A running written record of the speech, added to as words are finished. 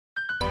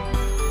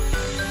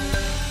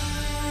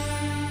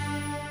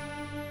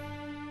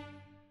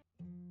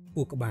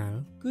ខួរក្បាល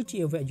គឺជា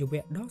អវយ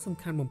វៈដ៏សំ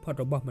ខាន់បំផុត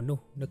របស់មនុស្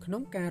សនៅក្នុ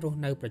ងការរស់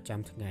នៅប្រចាំ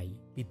ថ្ងៃ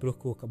ពីព្រោះ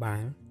ខួរក្បា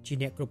លជា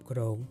អ្នកគ្រប់គ្រ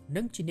ង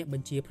និងជាអ្នកប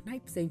ញ្ជាផ្នែក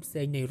ផ្សេង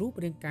ៗនៃរូប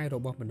រាងកាយរ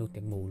បស់មនុស្ស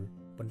ទាំងមូល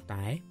ប៉ុន្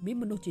តែមាន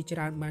មនុស្សជាច្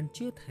រើនបាន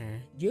ជឿថា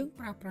យើង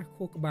ប្រើប្រាស់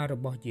ខួរក្បាលរ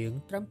បស់យើង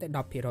ត្រឹមតែ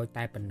 10%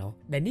 តែប៉ុណ្ណោះ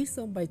ដែលនេះ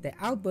សូម្បីតែ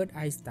Albert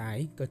Einstein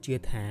ក៏ជឿ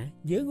ថា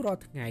យើងរា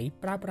ល់ថ្ងៃ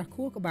ប្រើប្រាស់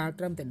ខួរក្បាល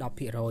ត្រឹមតែ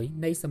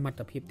 10% នៃសមត្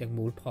ថភាពទាំង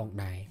មូលផង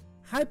ដែរ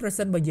ហើយប្រ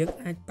សិនបើយើង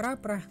អាចប្រើ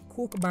ប្រាស់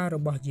ខួរក្បាលរ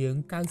បស់យើង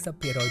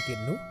 90% ទៀត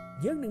នោះ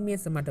យើងនឹងមាន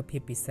សមត្ថភា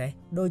ពពិសេស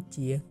ដូច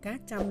ជាការ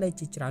ចាំលេខ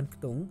ជាច្រើនខ្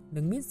ទង់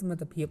និងមានសម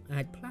ត្ថភាព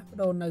អាចផ្លាស់ប្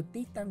ដូរនៅ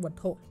ទីតាំងវត្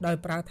ថុដោយ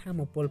ប្រើថា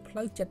មពលផ្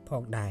លូវចិត្តផ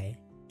ងដែរ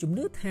ជំ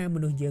នឿថាម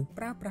នុស្សយើង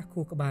ប្រើប្រាស់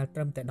ខួរក្បាលត្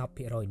រឹមតែ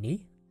 10% នេះ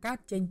កើត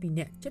ចេញពី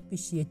អ្នកចិត្តវិ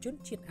ទ្យាជន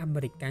ជាតិអាមេ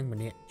រិកម្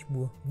នាក់ឈ្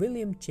មោះ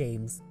William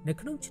James នៅ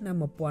ក្នុងឆ្នាំ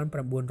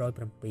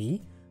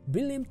 1907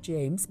 William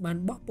James បាន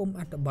បោះពុម្ព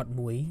អត្ថបទ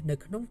មួយនៅ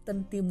ក្នុងទិ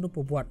ន្នទានរូប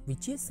វ័តវិ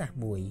ទ្យាសាស្ត្រ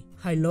មួយ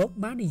ហើយលោក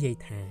បាននិយាយ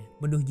ថា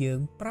មនុស្សយើង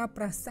ប្រើ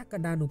ប្រាស់ស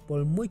ក្តានុពល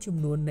មួយចំ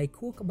នួននៃ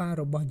ខួរក្បាល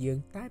របស់យើង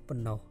តែប៉ុ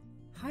ណ្ណោះ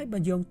ហើយបើ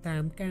យោងតា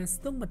មការ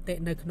ស្ទង់មតិ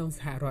នៅក្នុងស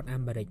ហរដ្ឋអា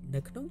មេរិកនៅ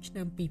ក្នុងឆ្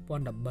នាំ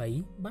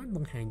 2013 បានប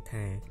ង្ហាញ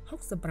ថា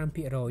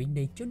 65%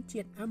 នៃជន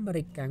ជាតិអាមេ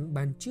រិកកាំង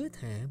បានជឿ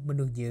ថាម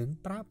នុស្សយើង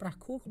ប្រើប្រាស់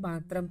ខួរក្បាល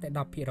ត្រឹមតែ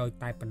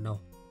 10% តែប៉ុណ្ណោះ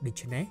ដូ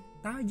ច្នេះ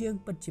តើយើង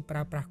ពិតជាប្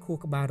រើប្រាស់ខួរ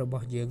ក្បាលរប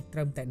ស់យើងត្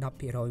រឹមតែ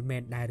 10% មែ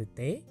នដែរឬ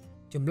ទេ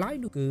ចម្លើយ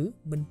នោះគឺ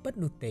មិនពិត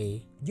នោះទេ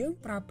យើង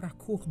ប្រើប្រាស់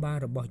ខួរក្បាល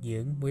របស់យើ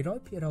ង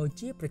 100%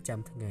 ជាប្រចាំ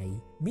ថ្ងៃ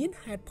មាន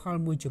ហេតុផល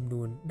មួយចំ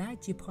នួនដែល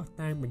ជាភស្តុ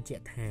តាងបញ្ជា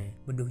ក់ថា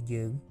មនុស្ស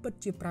យើងពិត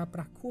ជាប្រើប្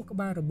រាស់ខួរក្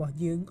បាលរបស់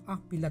យើងអ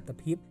ស់ពីលទ្ធ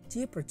ភាព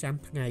ជាប្រចាំ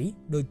ថ្ងៃ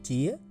ដូច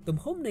ជាទំ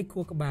ហំនៃ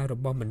ខួរក្បាលរ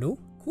បស់មនុស្ស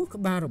ខួរ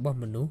ក្បាលរបស់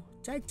មនុស្ស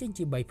ចែកចេញ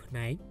ជា3ផ្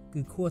នែក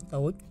គឺខួរ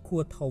តូចខួ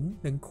រធំ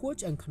និងខួរ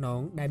ឆ្អឹងខ្នង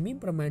ដែលមាន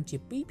ប្រមាណជា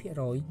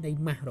 2% នៃ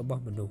ម៉ាស់រប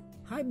ស់មនុស្ស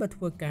ហើយបើ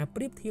ធ្វើការ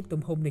ប្រៀបធៀប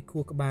ទំហំនៃខួ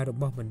រក្បាលរ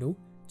បស់មនុស្ស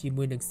ជា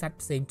មួយនឹងសត្វ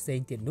ផ្សេង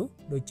ទៀតនោះ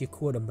ដូចជា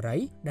ខួរដំរី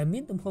ដែលមា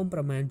នទំហំប្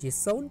រមាណជា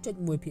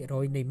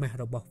 0.1% នៃម៉ាស់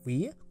របស់វា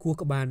ខួរ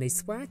ក្បាលនៃ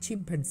ស្វា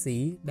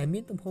chimpanzee ដែលមា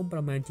នទំហំប្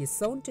រមាណជា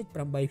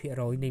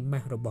 0.8% នៃម៉ា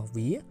ស់របស់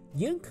វា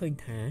យើងឃើញ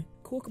ថា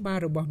ខួរក្បាល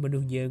របស់មនុ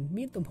ស្សយើង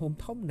មានទំហំ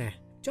ធំណាស់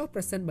ចុះប្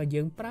រសិនបើ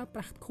យើងប្រើប្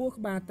រាស់ខួរ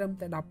ក្បាលត្រឹម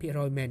តែ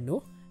 10% មែននោះ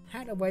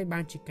ហេតុអ្វីបា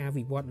នជាការ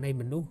វិវត្តនៃ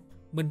មនុស្ស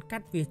មិនកា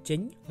ត់វាចេញ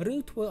ឬ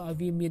ធ្វើឲ្យ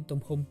វាមានទំ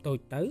ហំតូច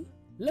ទៅ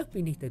លើសពី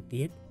នេះទៅ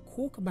ទៀត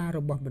ខួរក្បាល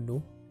របស់មនុ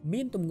ស្ស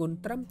មានទម្ងន់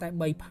ត្រឹមតែ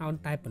3ផោន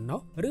តែប៉ុណ្ណោះ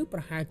ឬប្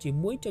រហែលជា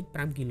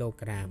 1.5 គីឡូ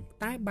ក្រាម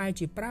តែបែរ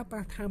ជាប្រើប្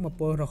រាស់ថាម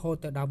ពលរហូត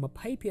ទៅដល់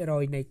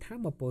 20% នៃថា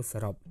មពលស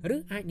រុបឬ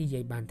អាចនិយា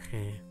យបាន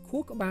ថាខួ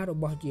រក្បាលរ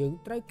បស់យើង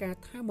ត្រូវការ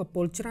ថាមព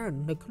លច្រើន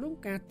នៅក្នុង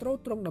ការទ្រ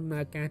ទ្រង់ដំណើ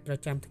រការប្រ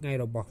ចាំថ្ងៃ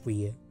របស់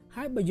វា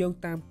ហើយបើយោង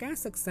តាមការ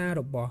សិក្សា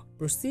របស់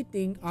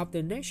Proceeding of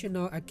the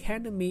National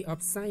Academy of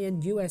Science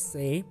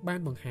USA បាន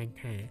បង្ហាញ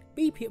ថា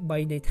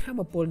 2/3 នៃថា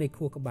មពលនៃ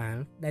ខួរក្បាល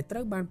ដែលត្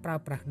រូវបានប្រើ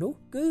ប្រាស់នោះ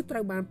គឺត្រូ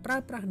វបានប្រើ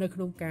ប្រាស់នៅក្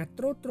នុងការ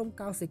ទ្រទ្រង់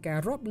កោសិកា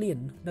រាប់លាន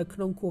នៅក្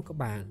នុងខួរក្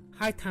បាល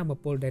ហើយថាម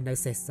ពលដែលនៅ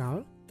សេសស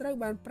ល់ត្រូវ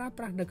បានប្រើ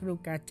ប្រាស់នៅក្នុង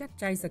ការចាត់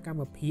ចែងសកម្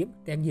មភាព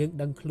ទាំងយើង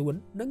ដឹងខ្លួន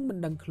និងមិន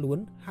ដឹងខ្លួន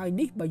ហើយ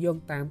នេះបើយោង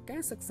តាមកា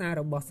រសិក្សា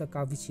របស់សាក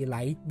លវិទ្យា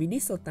ល័យ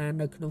Minnesota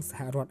នៅក្នុងស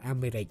ហរដ្ឋអា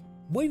មេរិក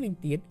មួយវិញ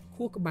ទៀត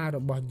ខួរក្បាលរ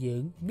បស់យើ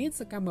ងមាន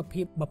សកម្ម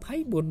ភាព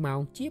24ម៉ោង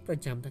ជាប្រ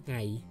ចាំថ្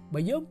ងៃបើ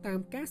យោងតាម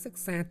ការសិ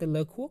ក្សាទៅ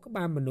លើខួរក្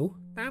បាលមនុស្ស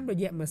តាមរ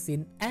យៈម៉ាស៊ីន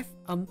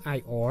fMRI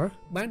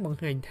បានបង្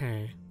ហាញថា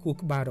ខួរ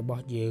ក្បាលរប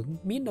ស់យើង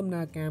មានដំ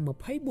ណើរការ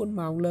24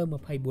ម៉ោងលើ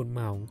24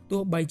ម៉ោង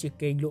ទោះបីជា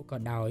គេងលក់ក៏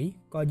ដោយ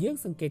ក៏យើង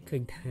សង្កេតឃើ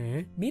ញថា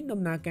មានដំ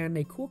ណើរការ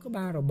នៃខួរក្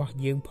បាលរបស់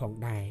យើងផង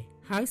ដែរ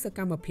ហើយសក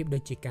ម្មភាពដូ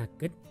ចជាការ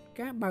គិត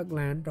ការបើក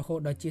ឡានរហូត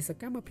ដល់ជាស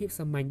កម្មភាព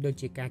សាមញ្ញដូច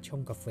ជាការឆុង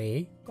កាហ្វេ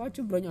ក៏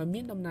ជំរុញឲ្យ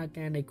មានដំណើរ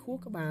ការនៃខួរ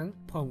ក្បាល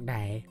ផង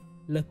ដែរ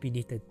លើសពី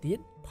នេះទៅទៀត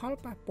ផល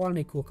ប៉ះពាល់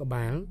នៃខួរក្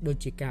បាលដូច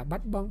ជាការបា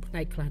ត់បង់ផ្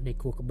នែកខ្លះនៃ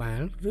ខួរក្បា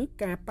លឬ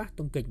ការប៉ះ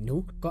ទង្គិចនោះ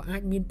ក៏អា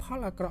ចមានផល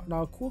អាក្រក់ដ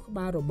ល់ខួរក្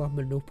បាលរបស់ម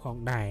នុស្សផង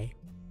ដែរ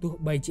ទោះ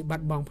បីជាបា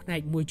ត់បង់ផ្នែក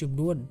មួយចំ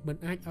នួនមិន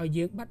អាចឲ្យ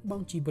យើងបាត់ប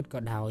ង់ជីវិតក៏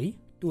ដោយ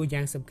តួ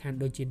យ៉ាងសំខាន់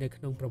ដូចជានៅ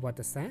ក្នុងប្រវត្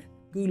តិសាស្ត្រ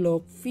គឺលោ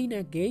ក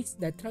Fina Gates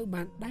ដែលត្រូវ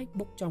បានដែក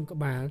បុកចំក្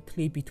បាលធ្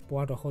លាយពីថ្ពា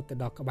ល់រហូតទៅ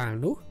ដល់ក្បាល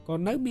នោះក៏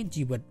នៅមាន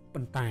ជីវិត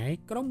ប៉ុន្តែ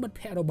ក្រុមមិត្ត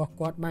ភ័ក្តិរបស់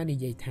គាត់បាននិ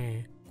យាយថា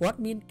គាត់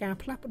មានការ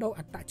ផ្លាស់ប្ដូរ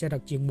អត្តចរិ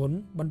តជាងមុន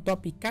បន្ទាប់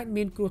ពីកើត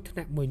មានគ្រោះថ្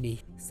នាក់មួយនេះ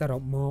សរុ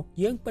បមក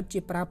យើងពិតជា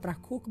ប្រើប្រាស់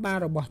ខួរក្បាល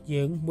របស់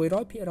យើង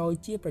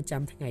 100% ជាប្រ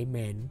ចាំថ្ងៃ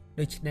មែន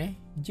ដូច្នេះ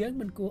យើង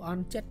មិនគួរអ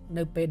ន់ចិត្ត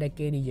នៅពេលដែល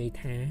គេនិយាយ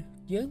ថា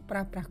យើងប្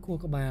រើប្រាស់ខួរ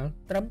ក្បាល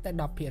ត្រឹមតែ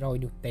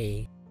 10% នោះទេ